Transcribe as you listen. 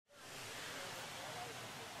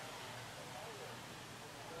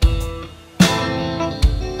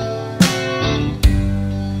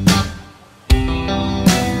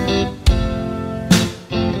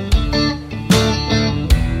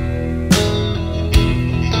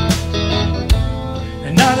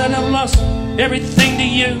everything to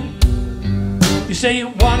you. You say you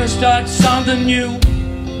wanna start something new.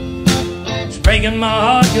 It's breaking my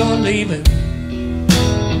heart you're leaving.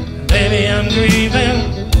 Baby, I'm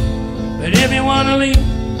grieving. But if you wanna leave,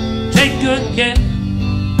 take good care.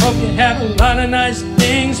 Hope you have a lot of nice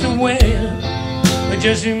things to wear. But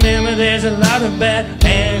just remember there's a lot of bad,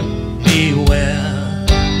 and beware.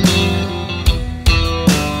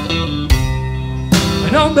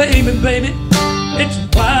 But oh baby, baby, it's a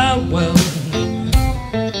wild world.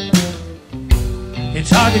 It's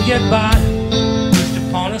hard to get by just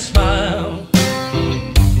upon a smile.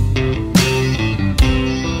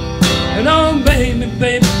 And oh baby,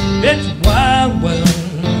 baby, it's a wild world.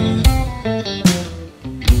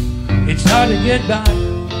 It's hard to get by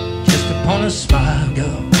just upon a smile,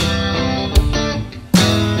 girl.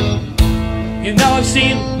 You know I've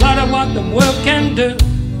seen a lot of what the world can do.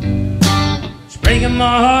 It's breaking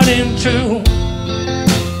my heart in two.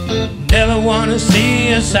 Never wanna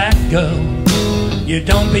see a sad girl. You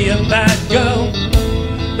don't be a bad girl.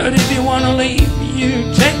 But if you wanna leave,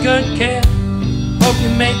 you take good care. Hope you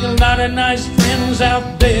make a lot of nice friends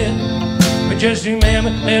out there. But just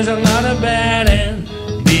remember there's a lot of bad, and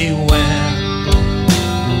beware.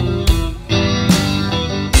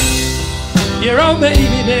 Your old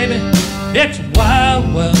baby, baby, it's a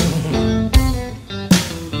wild world.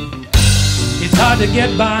 It's hard to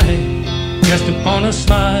get by just upon a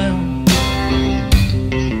smile.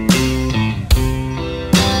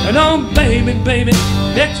 And oh baby, baby,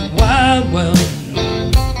 it's a wild world.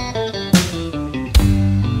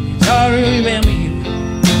 It's hard to remember you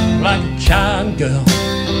like a child, girl.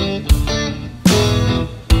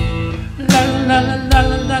 La la la la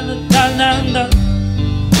la la la la la.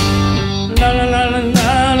 La la la la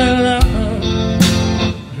la la la.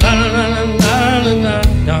 La la la la la la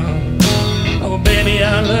la. Oh baby,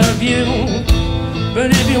 I love you. But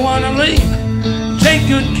if you wanna leave, take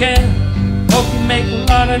good care. Hope you make a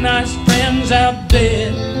lot of nice friends out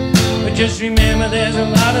there. But just remember there's a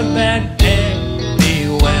lot of bad, and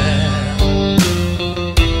beware.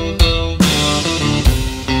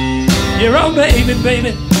 Your old baby,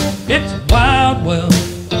 baby, it's a wild world.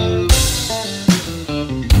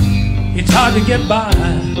 It's hard to get by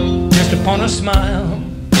just upon a smile.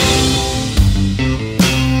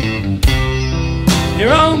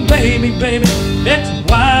 Your own baby, baby, it's a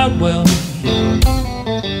wild world.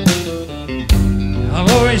 I'll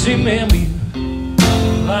always remember you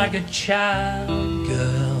like a child,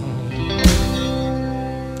 girl.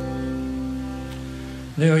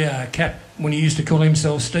 There we are, Cat, when he used to call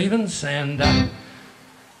himself Stevens, and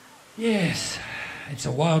yes, it's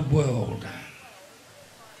a wild world.